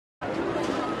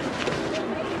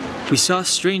We saw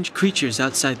strange creatures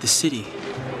outside the city.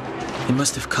 They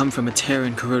must have come from a tear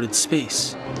in corroded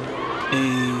space.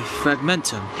 A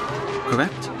fragmentum,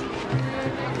 correct?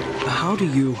 How do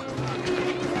you...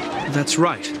 That's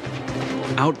right.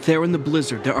 Out there in the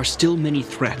blizzard, there are still many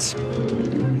threats,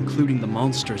 including the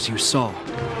monsters you saw.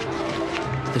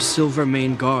 The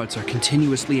Silvermane guards are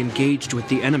continuously engaged with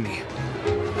the enemy,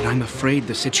 but I'm afraid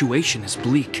the situation is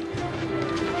bleak.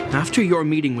 After your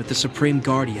meeting with the Supreme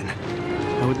Guardian,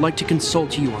 I would like to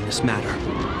consult you on this matter.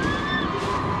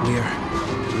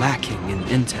 We're lacking in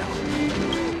intel.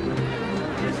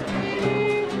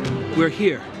 We're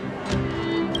here.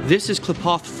 This is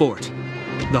Klepoth Fort,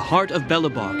 the heart of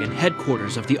Belobog and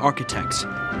headquarters of the Architects.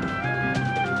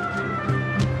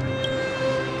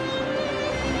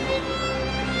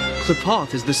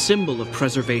 Klepoth is the symbol of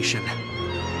preservation.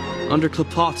 Under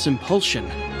Klepoth's impulsion,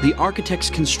 the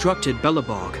Architects constructed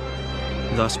Belobog,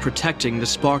 thus protecting the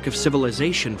spark of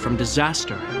civilization from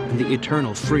disaster and the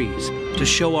eternal freeze. To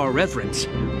show our reverence,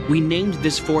 we named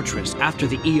this fortress after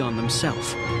the Aeon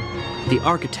themselves. The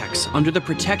Architects, under the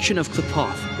protection of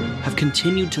Klepoth, have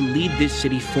continued to lead this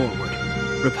city forward,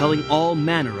 repelling all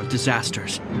manner of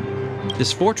disasters.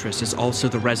 This fortress is also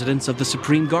the residence of the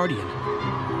Supreme Guardian.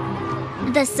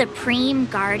 The Supreme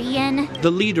Guardian?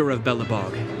 The leader of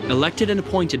Belobog, elected and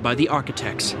appointed by the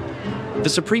Architects. The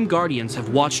Supreme Guardians have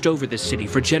watched over this city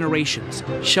for generations,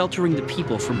 sheltering the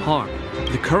people from harm.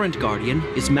 The current Guardian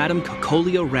is Madame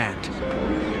Cacolia Rand.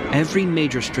 Every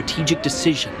major strategic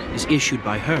decision is issued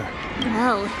by her.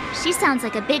 Oh, she sounds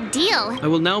like a big deal. I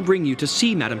will now bring you to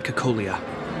see Madame Cacolia.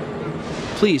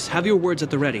 Please, have your words at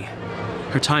the ready.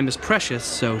 Her time is precious,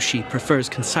 so she prefers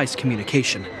concise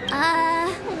communication.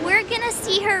 We're gonna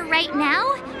see her right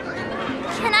now?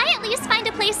 Can I at least find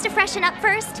a place to freshen up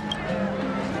first?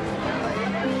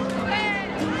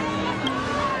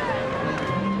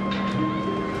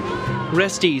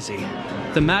 Rest easy.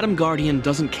 The Madam Guardian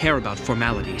doesn't care about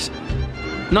formalities.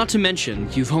 Not to mention,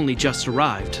 you've only just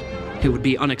arrived. It would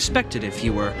be unexpected if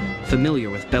you were familiar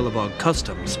with Belobog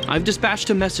customs. I've dispatched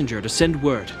a messenger to send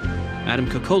word. Madam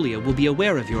Cacolia will be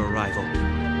aware of your arrival.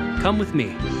 Come with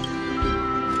me.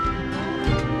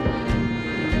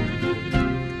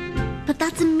 But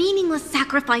that's a meaningless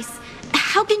sacrifice.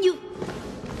 How can you...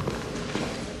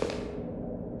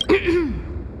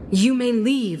 You may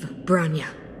leave, Branya.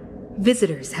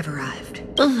 Visitors have arrived.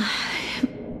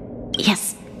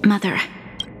 Yes, Mother.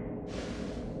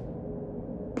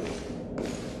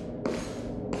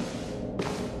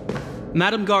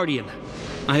 Madam Guardian,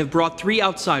 I have brought 3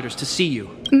 outsiders to see you.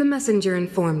 The messenger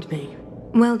informed me.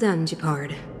 Well done,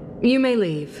 Gepard. You may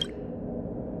leave.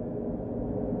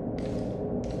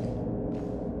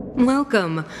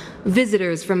 Welcome,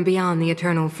 visitors from beyond the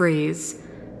eternal freeze.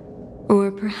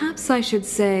 Or perhaps I should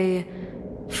say,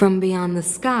 from beyond the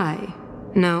sky.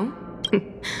 No?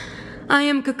 I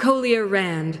am Cacolia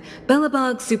Rand,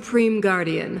 Belobog's Supreme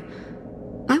Guardian.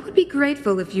 I would be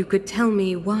grateful if you could tell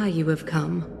me why you have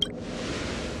come.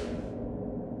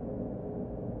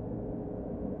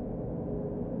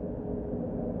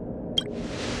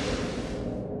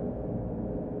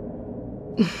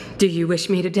 Do you wish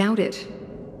me to doubt it?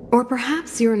 Or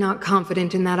perhaps you're not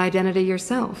confident in that identity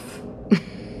yourself.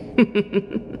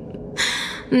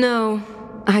 No,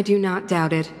 I do not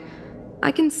doubt it.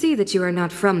 I can see that you are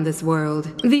not from this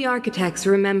world. The Architects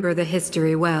remember the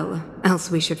history well,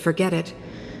 else we should forget it.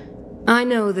 I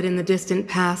know that in the distant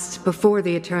past, before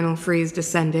the Eternal Freeze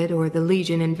descended or the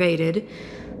Legion invaded,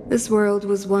 this world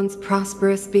was once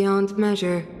prosperous beyond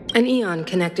measure. An Aeon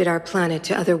connected our planet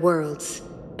to other worlds,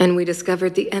 and we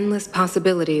discovered the endless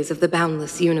possibilities of the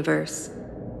boundless universe.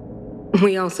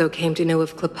 We also came to know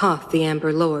of Klepoth, the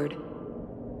Amber Lord.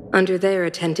 Under their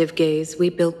attentive gaze, we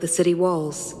built the city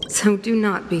walls, so do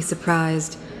not be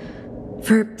surprised.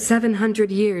 For 700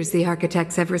 years, the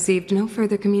Architects have received no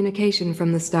further communication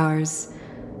from the stars.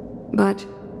 But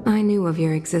I knew of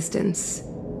your existence.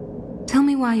 Tell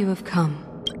me why you have come.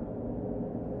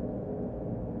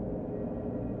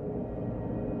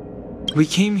 We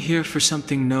came here for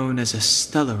something known as a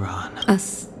stellaron. A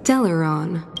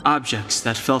stellaron? Objects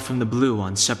that fell from the blue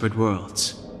on separate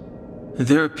worlds.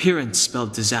 Their appearance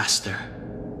spelled disaster.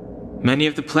 Many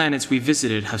of the planets we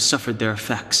visited have suffered their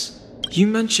effects. You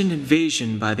mentioned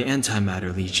invasion by the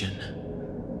Antimatter Legion.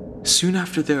 Soon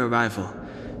after their arrival,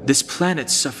 this planet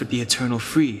suffered the Eternal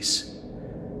Freeze.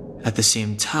 At the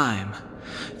same time,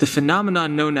 the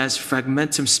phenomenon known as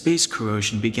fragmentum space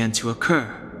corrosion began to occur.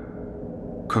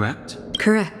 Correct?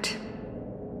 Correct.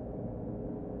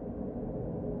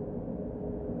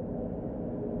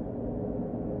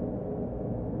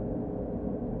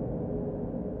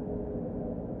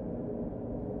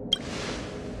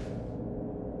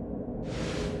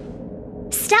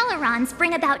 Stellarons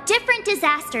bring about different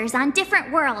disasters on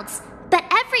different worlds, but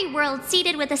every world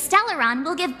seeded with a Stellaron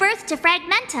will give birth to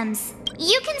fragmentums.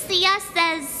 You can see us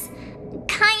as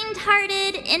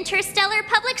kind-hearted interstellar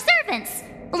public servants,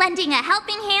 lending a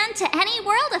helping hand to any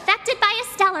world affected by a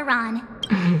Stellaron.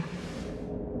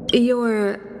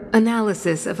 Your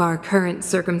analysis of our current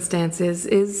circumstances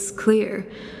is clear.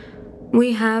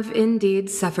 We have indeed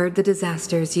suffered the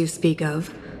disasters you speak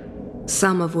of,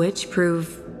 some of which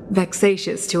prove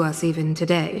vexatious to us even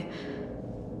today.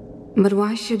 But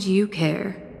why should you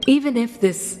care? Even if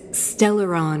this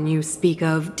Stellaron you speak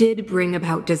of did bring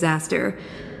about disaster,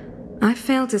 I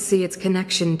fail to see its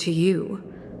connection to you.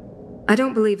 I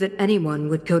don't believe that anyone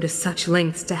would go to such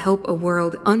lengths to help a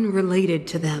world unrelated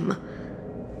to them.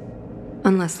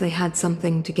 Unless they had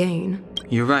something to gain.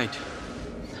 You're right.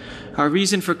 Our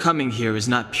reason for coming here is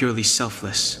not purely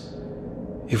selfless.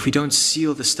 If we don't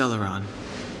seal the Stellaron,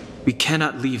 we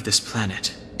cannot leave this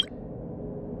planet.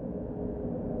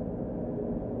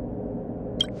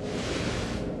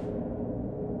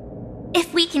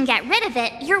 If we can get rid of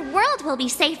it, your world will be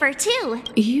safer too.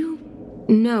 You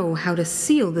know how to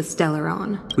seal the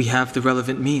Stellaron. We have the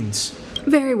relevant means.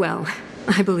 Very well.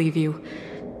 I believe you.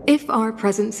 If our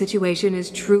present situation is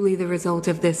truly the result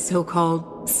of this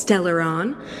so-called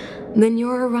Stellaron, then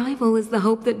your arrival is the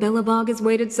hope that Belobog has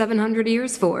waited 700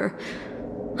 years for.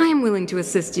 I am willing to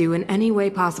assist you in any way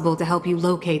possible to help you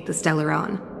locate the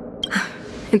Stellaron.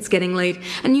 It's getting late,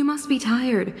 and you must be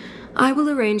tired. I will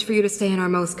arrange for you to stay in our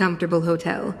most comfortable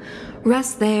hotel.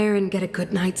 Rest there and get a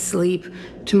good night's sleep.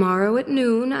 Tomorrow at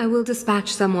noon, I will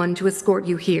dispatch someone to escort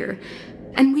you here,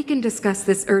 and we can discuss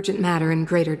this urgent matter in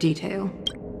greater detail.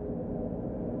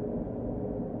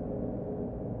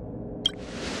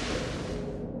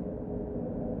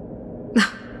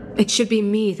 It should be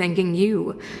me thanking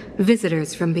you,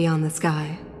 visitors from beyond the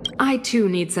sky. I too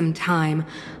need some time.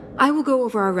 I will go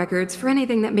over our records for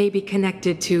anything that may be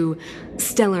connected to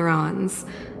Stellarons.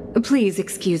 Please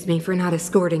excuse me for not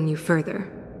escorting you further.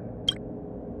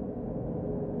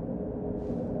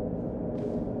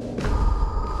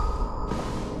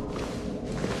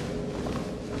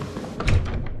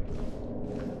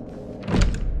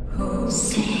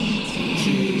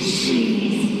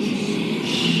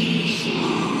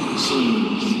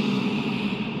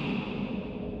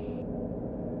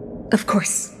 Of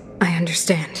course, I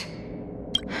understand.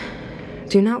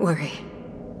 Do not worry.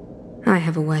 I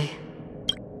have a way.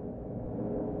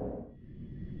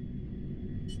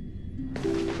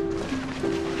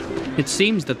 It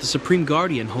seems that the Supreme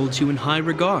Guardian holds you in high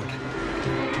regard.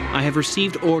 I have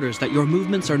received orders that your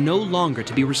movements are no longer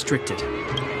to be restricted.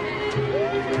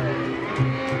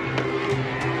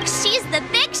 She's the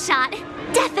big shot.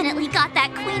 Definitely got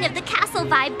that Queen of the Castle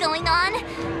vibe going on.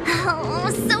 Oh,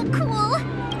 so cool.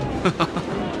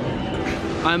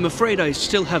 I'm afraid I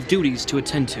still have duties to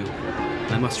attend to.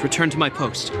 I must return to my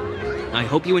post. I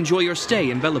hope you enjoy your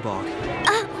stay in Belobog.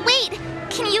 Wait.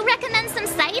 Can you recommend some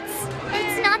sites?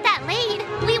 It's not that late.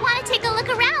 We want to take a look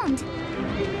around.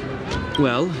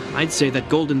 Well, I'd say that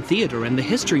Golden Theater and the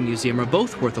History Museum are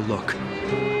both worth a look.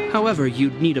 However,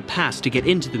 you'd need a pass to get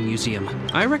into the museum.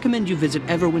 I recommend you visit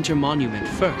Everwinter Monument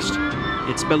first.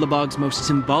 It's Belobog's most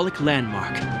symbolic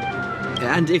landmark.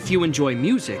 And if you enjoy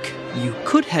music, you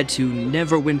could head to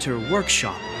Neverwinter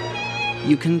Workshop.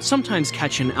 You can sometimes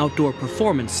catch an outdoor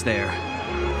performance there.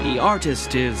 The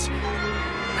artist is...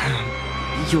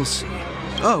 you'll see.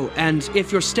 Oh, and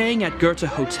if you're staying at Goethe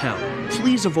Hotel,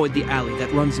 please avoid the alley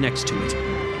that runs next to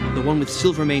it. The one with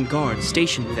Silvermane guards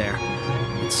stationed there.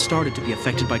 It's started to be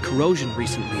affected by corrosion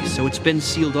recently, so it's been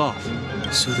sealed off.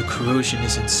 So the corrosion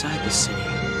is inside the city.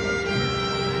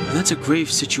 Well, that's a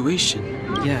grave situation.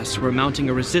 Yes, we're mounting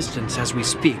a resistance as we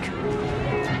speak.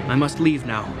 I must leave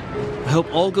now. I hope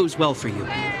all goes well for you.